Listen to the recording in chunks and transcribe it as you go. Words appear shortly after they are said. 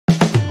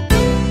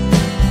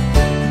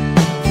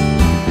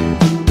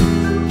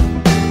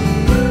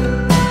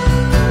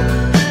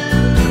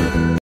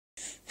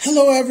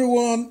Hello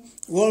everyone,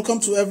 welcome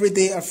to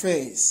Everyday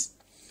Affairs,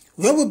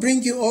 where we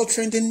bring you all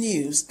trending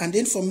news and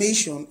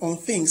information on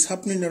things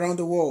happening around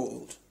the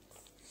world.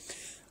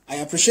 I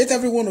appreciate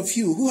every one of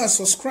you who has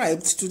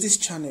subscribed to this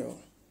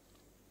channel.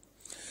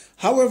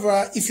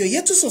 However, if you're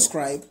yet to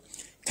subscribe,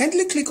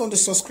 kindly click on the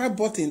subscribe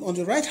button on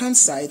the right hand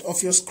side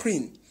of your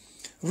screen,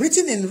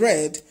 written in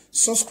red,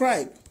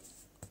 subscribe,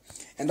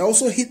 and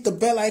also hit the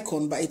bell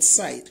icon by its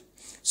side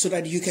so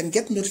that you can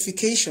get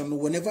notification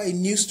whenever a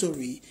new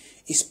story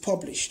is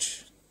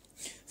published.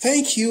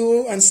 Thank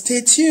you and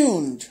stay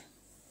tuned.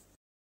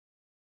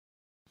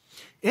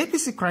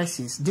 APC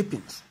crisis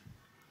deepens.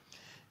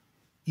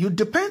 You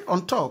depend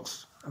on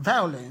talks,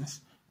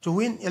 violence to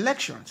win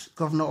elections.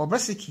 Governor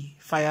Obaseki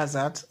fires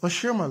at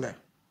Oshiomhole.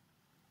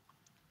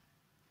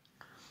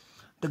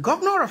 The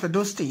governor of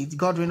Edo State,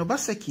 Godwin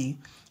Obaseki,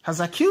 has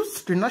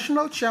accused the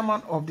national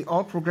chairman of the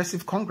All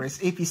Progressive Congress,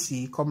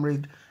 APC,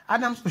 Comrade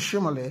Adams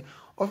Oshiomhole,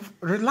 of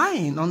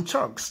relying on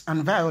thugs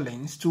and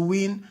violence to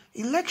win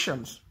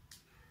elections.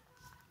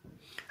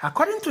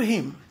 According to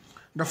him,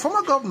 the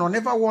former governor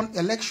never won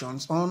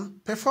elections on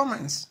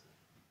performance.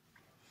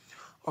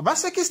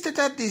 Obaseki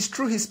stated this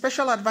through his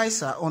special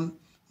advisor on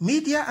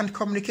media and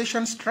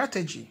communication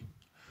strategy,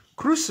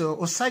 Crusoe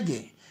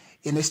Osage,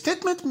 in a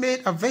statement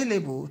made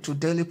available to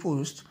Daily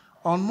Post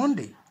on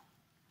Monday.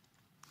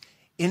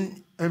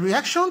 In a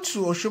reaction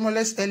to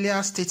Oshiomhole's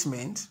earlier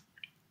statement,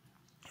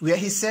 where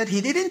he said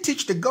he didn't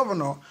teach the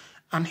governor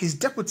and his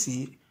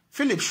deputy,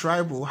 Philip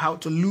Schreiber, how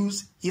to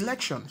lose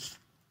elections.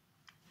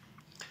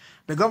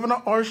 The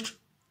governor urged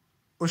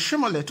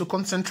Oshiomhole to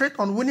concentrate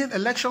on winning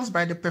elections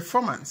by the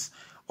performance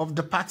of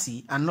the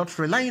party and not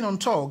relying on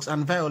thugs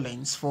and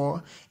violence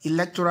for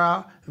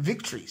electoral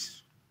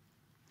victories.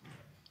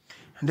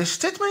 The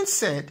statement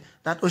said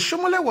that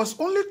Oshiomhole was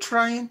only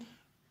trying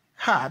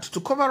hard to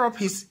cover up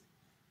his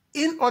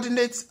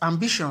inordinate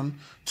ambition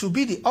to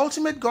be the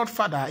ultimate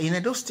godfather in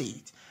Edo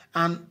State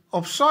and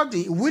obscure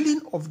the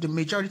willing of the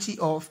majority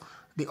of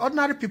the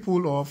ordinary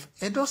people of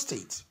Edo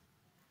State.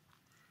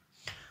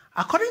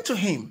 According to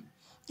him,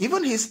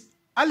 even his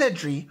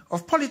allegory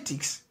of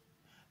politics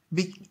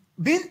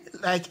being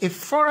like a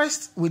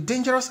forest with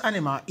dangerous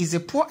animals is a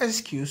poor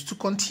excuse to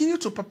continue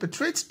to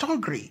perpetrate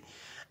thuggery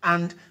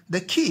and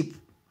to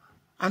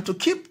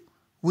keep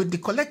with the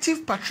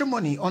collective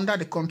patrimony under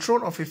the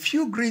control of a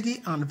few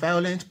greedy and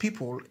violent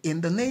people in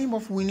the name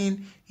of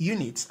winning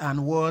units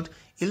and world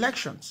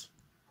elections.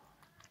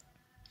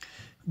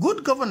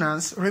 Good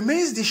governance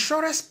remains the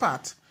surest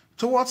path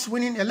towards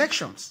winning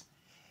elections,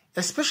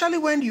 especially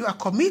when you are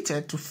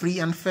committed to free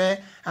and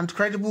fair and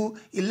credible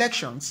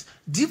elections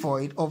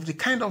devoid of the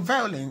kind of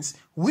violence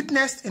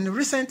witnessed in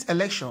recent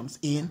elections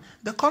in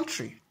the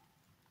country.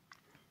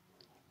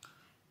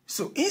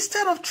 So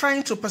instead of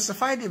trying to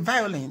pacify the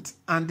violent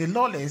and the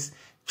lawless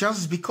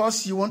just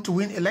because you want to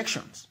win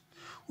elections,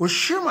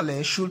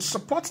 Oshiomhole should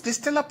support the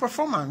stellar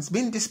performance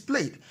being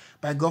displayed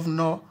by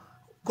Governor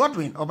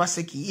Godwin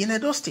Obaseki in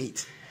Edo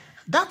State.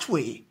 That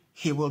way,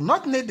 he will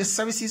not need the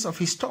services of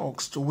his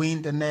thugs to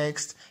win the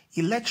next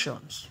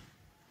elections.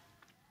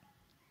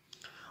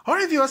 All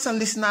right, viewers and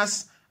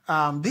listeners,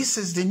 this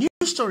is the news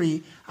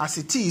story as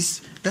it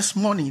is this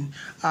morning.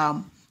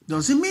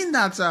 Does it mean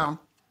that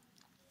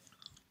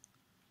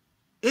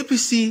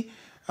APC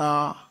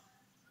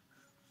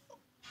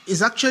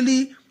is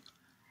actually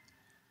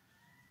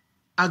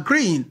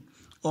agreeing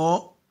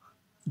or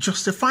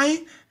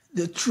justifying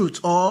the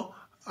truth or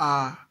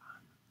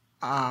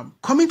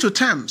coming to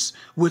terms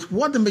with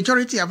what the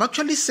majority have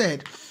actually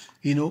said,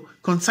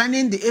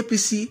 concerning the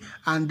APC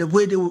and the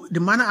way the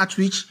manner at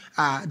which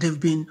they've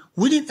been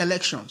winning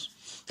elections?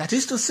 That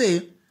is to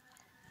say,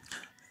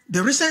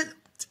 the recent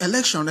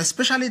election,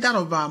 especially that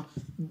of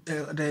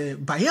the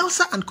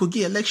Bayelsa and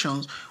Kogi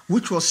elections,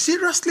 which was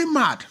seriously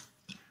marred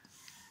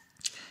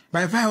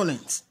by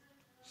violence.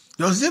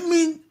 Does it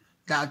mean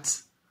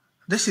that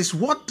this is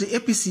what the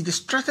APC, the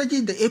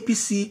strategy the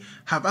APC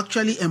have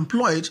actually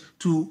employed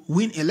to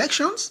win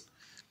elections?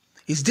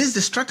 Is this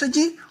the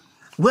strategy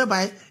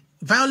whereby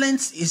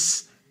violence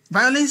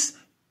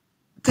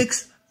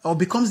takes or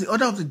becomes the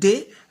order of the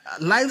day?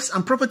 Lives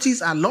and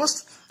properties are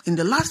lost. In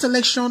the last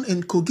election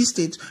in Kogi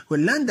State, we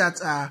learned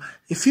that a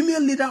female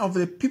leader of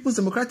the People's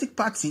Democratic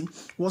Party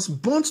was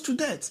burnt to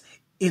death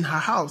in her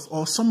house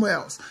or somewhere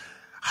else.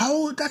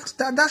 How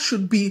that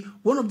should be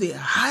one of the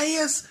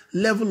highest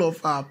level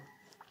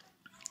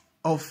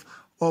of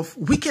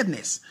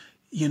wickedness.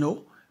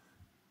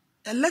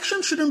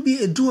 Election shouldn't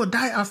be a do or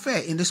die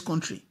affair in this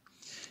country.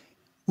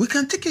 We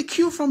can take a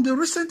cue from the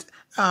recent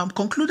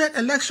concluded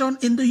election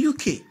in the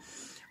UK,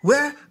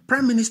 where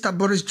Prime Minister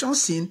Boris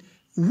Johnson,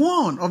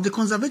 one of the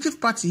Conservative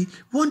Party,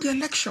 won the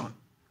election.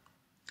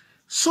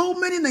 So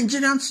many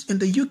Nigerians in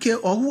the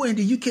UK or who were in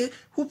the UK,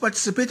 who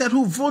participated,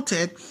 who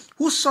voted,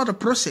 who saw the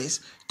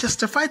process,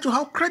 testified to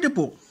how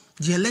credible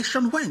the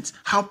election went,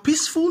 how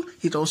peaceful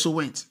it also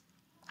went.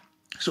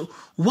 So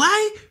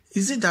why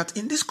is it that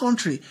in this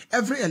country,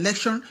 every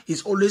election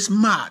is always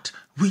marred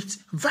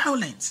with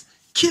violence,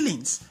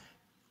 killings,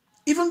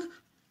 even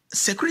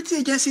security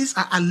agencies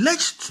are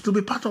alleged to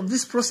be part of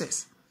this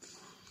process.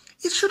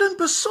 It shouldn't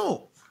be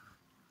so.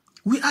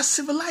 We are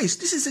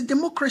civilized. This is a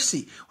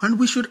democracy, and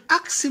we should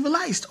act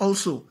civilized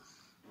also.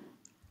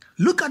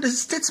 Look at the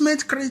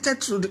statement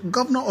credited to the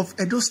governor of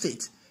Edo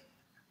State,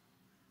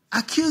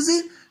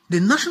 accusing the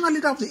national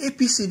leader of the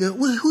APC,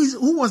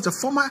 who was the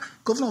former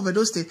governor of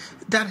Edo State,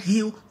 that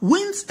he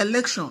wins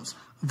elections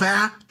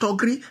via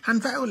thuggery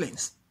and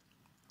violence.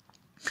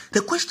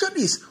 The question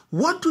is,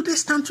 what do they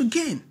stand to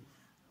gain?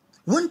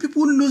 When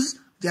people lose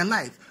their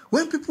life,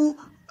 when people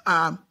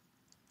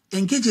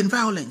engage in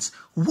violence,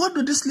 what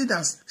do these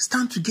leaders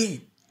stand to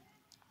gain?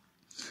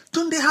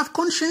 Don't they have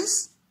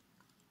conscience?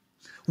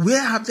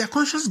 Where have their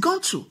conscience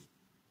gone to?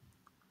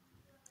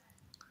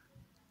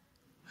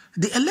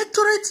 The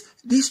electorate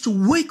needs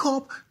to wake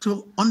up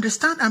to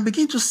understand and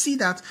begin to see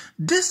that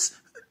these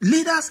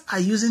leaders are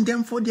using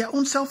them for their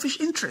own selfish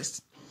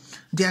interests.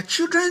 Their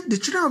children, the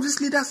children of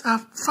these leaders are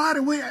far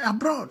away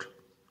abroad.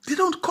 They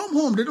don't come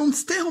home. They don't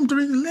stay home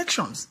during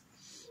elections.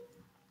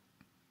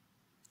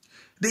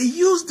 They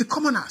use the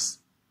commoners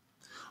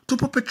to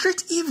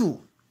perpetrate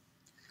evil.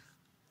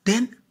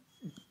 Then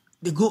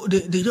they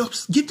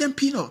just give them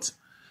peanuts.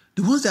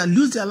 The ones that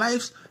lose their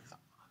lives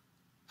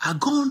are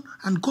gone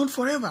and gone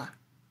forever.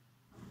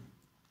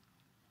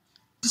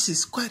 This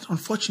is quite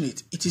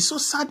unfortunate. It is so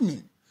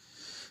saddening.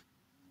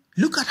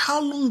 Look at how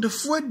long the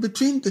fight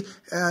between the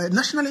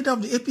national leader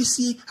of the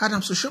APC,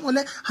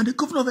 Oshiomhole, and the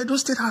governor of Edo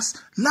State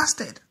has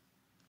lasted.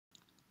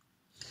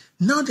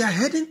 Now they are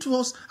heading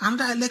towards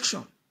another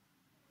election.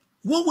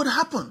 What would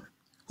happen?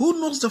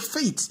 Who knows the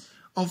fate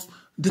of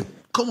the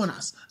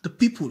commoners, the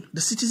people,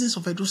 the citizens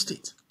of Edo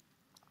State?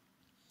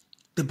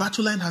 The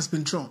battle line has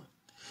been drawn.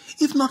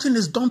 If nothing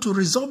is done to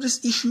resolve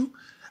this issue,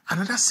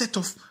 another set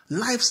of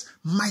lives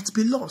might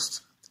be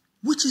lost,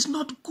 which is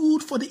not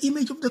good for the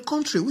image of the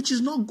country, which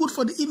is not good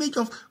for the image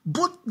of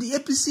both the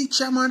APC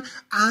chairman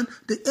and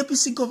the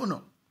APC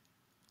governor.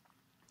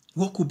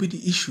 What could be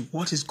the issue?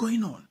 What is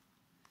going on?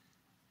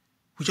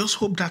 We just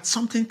hope that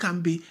something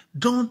can be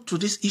done to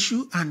this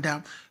issue,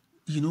 and,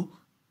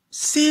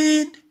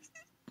 sane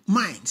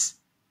minds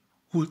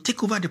will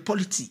take over the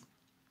polity,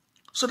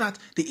 so that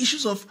the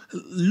issues of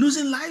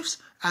losing lives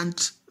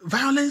and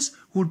violence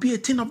will be a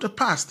thing of the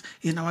past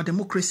in our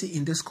democracy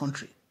in this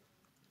country.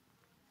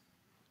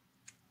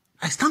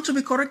 I stand to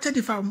be corrected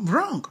if I'm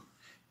wrong.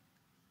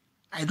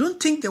 I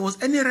don't think there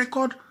was any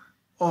record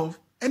of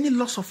any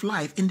loss of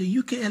life in the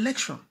UK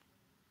election.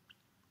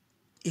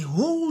 A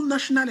whole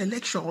national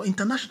election or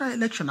international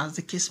election, as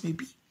the case may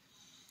be.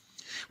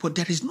 But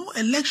there is no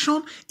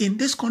election in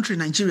this country,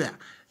 Nigeria,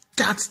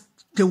 that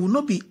there will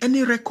not be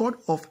any record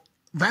of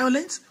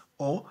violence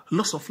or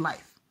loss of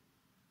life.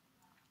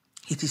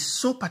 It is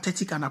so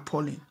pathetic and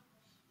appalling.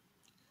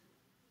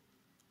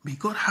 May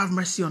God have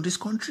mercy on this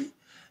country,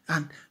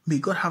 and may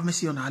God have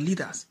mercy on our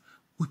leaders.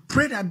 We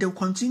pray that they will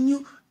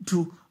continue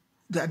to,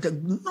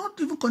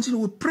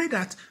 we pray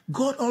that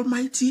God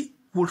Almighty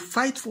will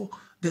fight for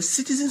the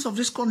citizens of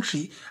this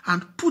country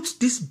and put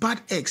these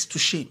bad eggs to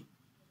shame.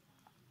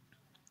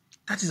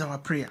 That is our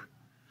prayer.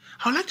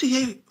 I would like to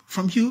hear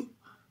from you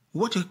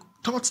what your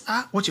thoughts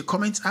are, what your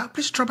comments are.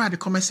 Please drop by the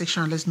comment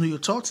section and let us know your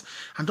thoughts.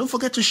 And don't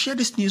forget to share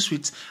this news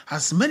with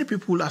as many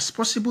people as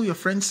possible, your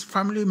friends,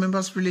 family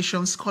members,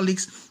 relations,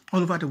 colleagues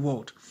all over the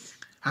world.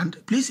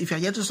 And please, if you are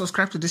yet to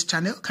subscribe to this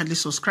channel, kindly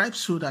subscribe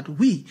so that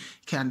we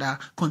can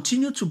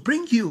continue to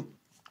bring you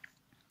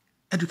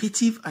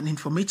educative and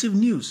informative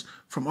news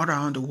from all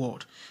around the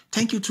world.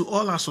 Thank you to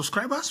all our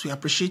subscribers. We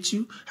appreciate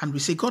you, and we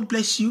say God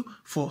bless you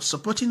for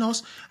supporting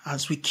us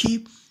as we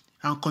keep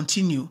and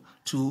continue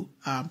to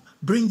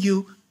bring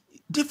you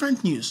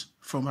different news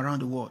from around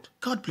the world.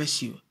 God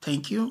bless you.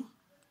 Thank you.